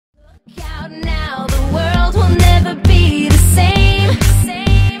Now the world will never be the same.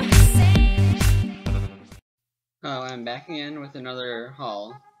 Hello, I'm back again with another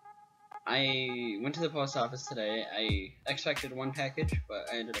haul. I went to the post office today. I expected one package, but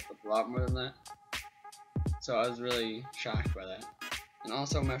I ended up with a lot more than that. So I was really shocked by that. And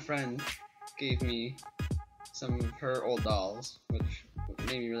also my friend gave me some of her old dolls, which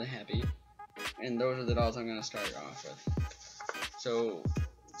made me really happy. And those are the dolls I'm going to start off with. So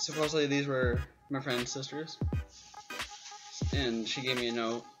supposedly these were my friend's sisters. And she gave me a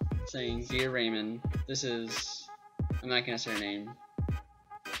note saying, "Dear Raymond, this is," I'm not going to say her name,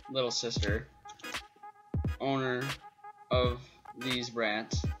 little sister, owner of these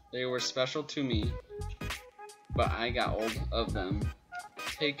Bratz. They were special to me, but I got old of them.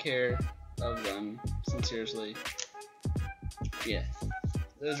 Take care of them, sincerely." Yeah,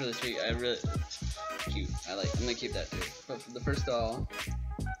 that was really sweet. It's cute. I'm gonna keep that too. But for the first doll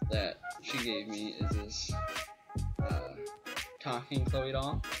that she gave me is this talking Chloe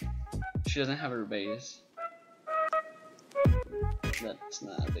doll. She doesn't have her base. That's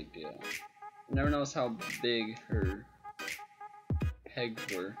not a big deal. I never noticed how big her pegs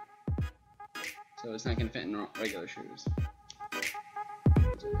were, so it's not gonna fit in regular shoes.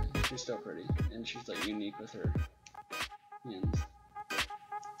 It's okay. She's still pretty, and she's like unique with her hands.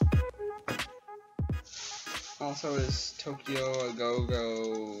 Also is Tokyo a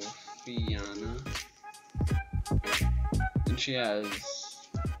Go-Go Fiona, and she has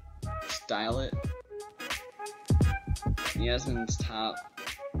Style It, Yasmin's top,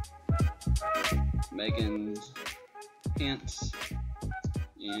 Megan's pants,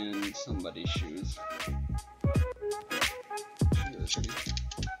 and somebody's shoes. She's really pretty.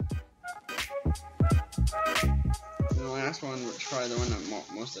 And the last one, which is probably the one I'm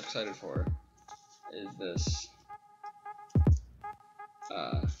most excited for, is this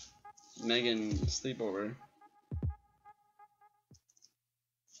Megan sleepover.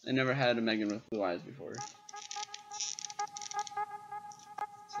 I never had a Megan with blue eyes before,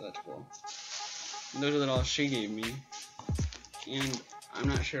 so that's cool. And those are the dolls she gave me, and I'm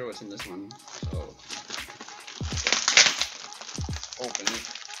not sure what's in this one, so open it.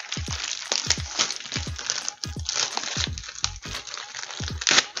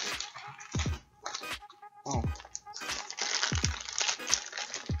 Oh,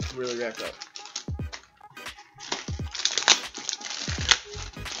 it's really wrapped up.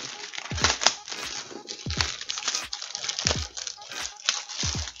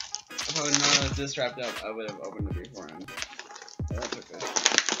 If I would have known it was this wrapped up, I would have opened it beforehand. But that's okay.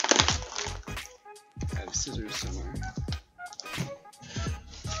 I have scissors somewhere.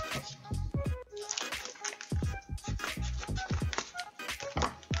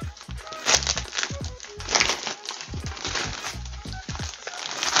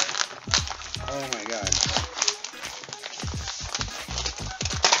 Oh my god.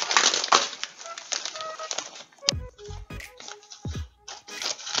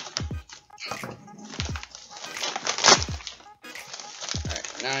 Alright,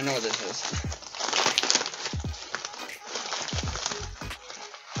 now I know what this is.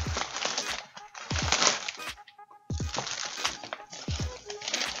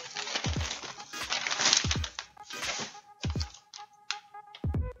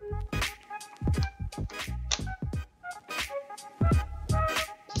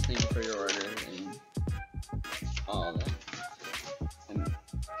 Thank you for your order and all that. And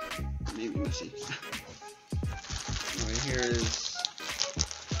maybe messy. Anyway, here is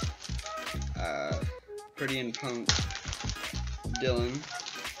Pretty and Punk Dylan.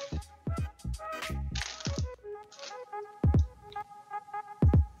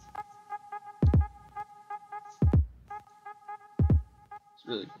 It's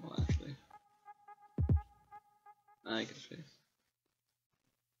really cool, actually. I like his face.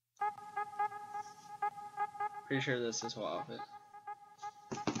 Pretty sure that's his whole outfit.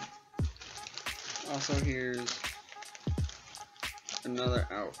 Also, here's another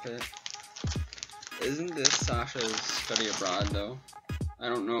outfit. Isn't this Sasha's Study Abroad though? I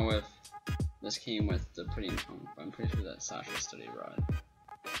don't know if this came with the Pretty and Punk, but I'm pretty sure that's Sasha's Study Abroad.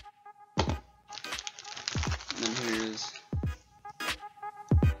 And then here's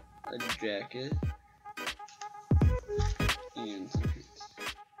a jacket and some pants.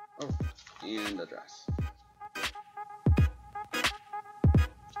 Oh, and a dress.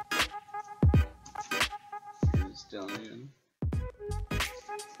 Here's Dylan again.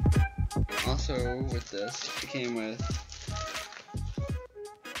 Also, with this, it came with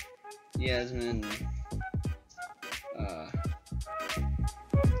Yasmin,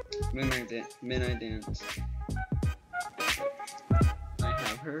 Midnight Dance. I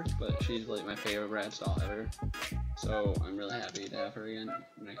have her, but she's like my favorite Bratz doll ever. So I'm really happy to have her again,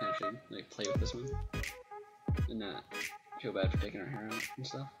 and I can actually like play with this one and not feel bad for taking her hair out and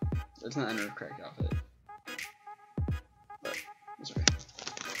stuff. It's not in her correct outfit, but it's okay.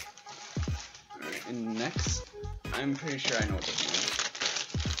 Alright, and next, I'm pretty sure I know what this one is.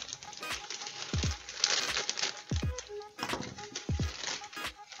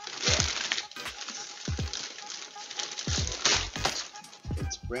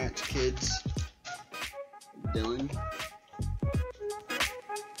 It's Bratz Kids. Dylan.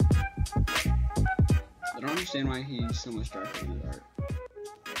 I don't understand why he's so much darker in his art.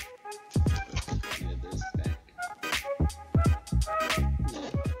 Yeah, this back. Yeah,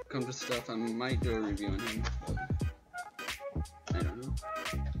 comes with stuff. I might do a review on him, but I don't know.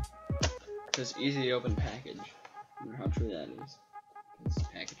 This easy to open package. I wonder how true that is. These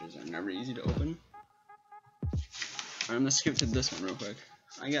packages are never easy to open. I'm gonna skip to this one real quick.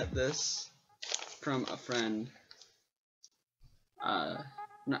 I got this from a friend.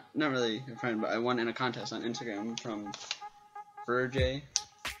 Not really a friend, but I won in a contest on Instagram from Furjay.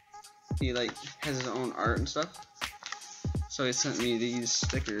 He like has his own art and stuff, so he sent me these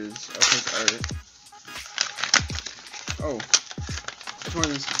stickers of his art. Oh, it's more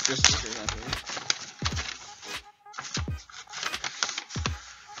than just stickers actually.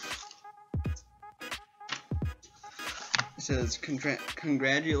 It says,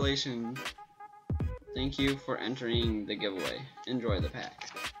 congratulations, thank you for entering the giveaway, enjoy the pack.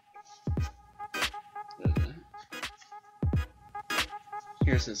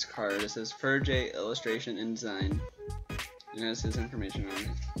 Here's his card. It says Furjay illustration and design. And it has his information on it.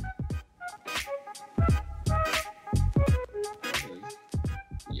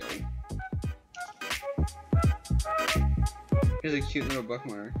 Yo. Here's a cute little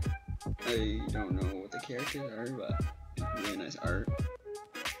bookmark. I don't know what the characters are, but really nice art.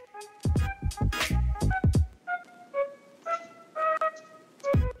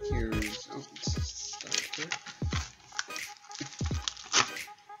 Here's it's stuck here.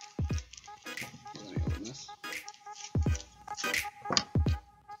 Let me open this.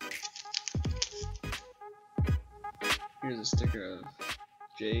 Here's a sticker of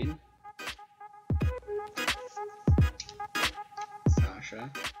Jade,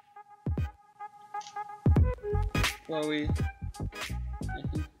 Sasha, Chloe, I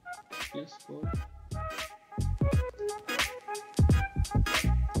think. Yes, Chloe.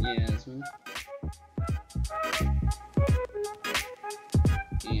 Yasmin.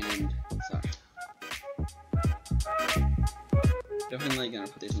 And Sasha. Definitely gonna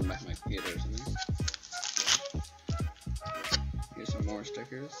put these in the back of my computer or something. Here's some more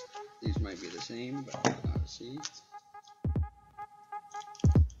stickers. These might be the same, but I'll see.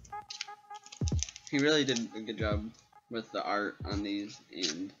 He really did a good job with the art on these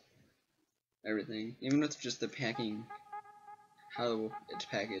and everything. Even with just the packing, how it's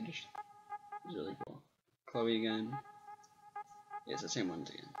packaged is really cool. Chloe again. Yeah, it's the same ones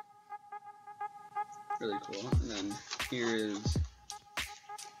again. Really cool. And then here is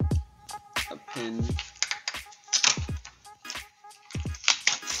a pin.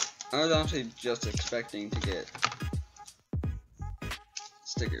 I was actually just expecting to get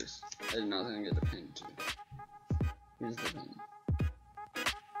stickers. I did not think to get the pin too. Here's the pin.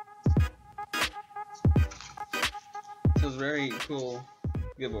 So it was a very cool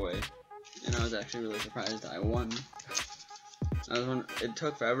giveaway, and I was actually really surprised I won. It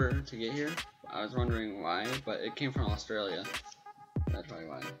took forever to get here. I was wondering why, but it came from Australia. That's probably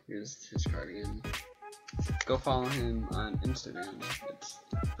why. Here's his card again. Go follow him on Instagram. It's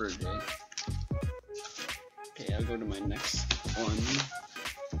Furjay. Okay, I'll go to my next one.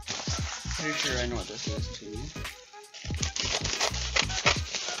 Pretty sure I know what this is too.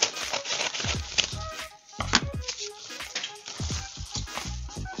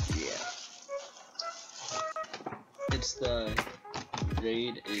 Yeah. It's the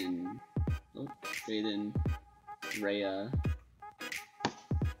Jade and Rhea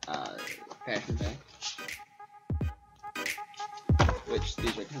fashion pack. Which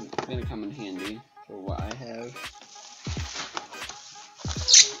these are gonna come in handy for what I have.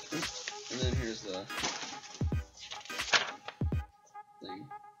 And then here's the thing.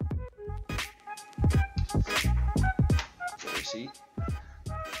 The receipt.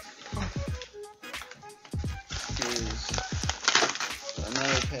 Here's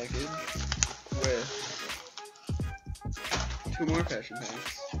another package with 2 more fashion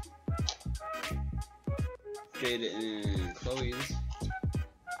packs. Jade and Chloe's.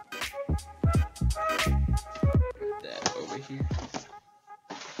 Put that over here.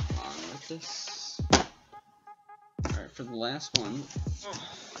 On with this. Alright, Alright, for the last one,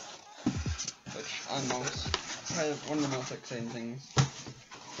 which probably one of the most exciting things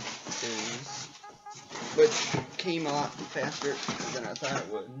is, which came a lot faster than I thought it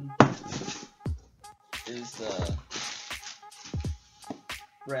would, is the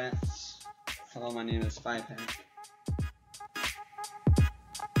Bratz Hello, My Name is 5-pack.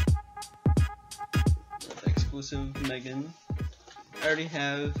 With exclusive Megan. I already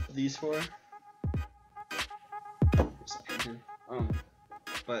have these four.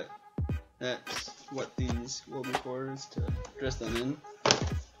 But that's what these will be for, is to dress them in.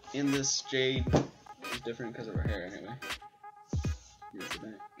 And this jade is different because of her hair anyway. Here's the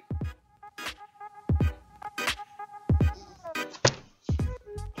back.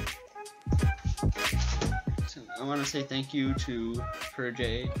 So I want to say thank you to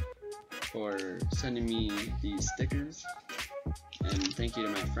Furjay for sending me these stickers. And thank you to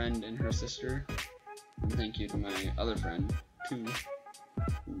my friend and her sister. And thank you to my other friend, too.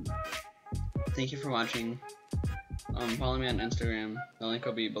 Thank you for watching. Follow me on Instagram. The link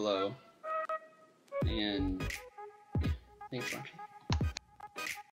will be below. And yeah, thanks for watching.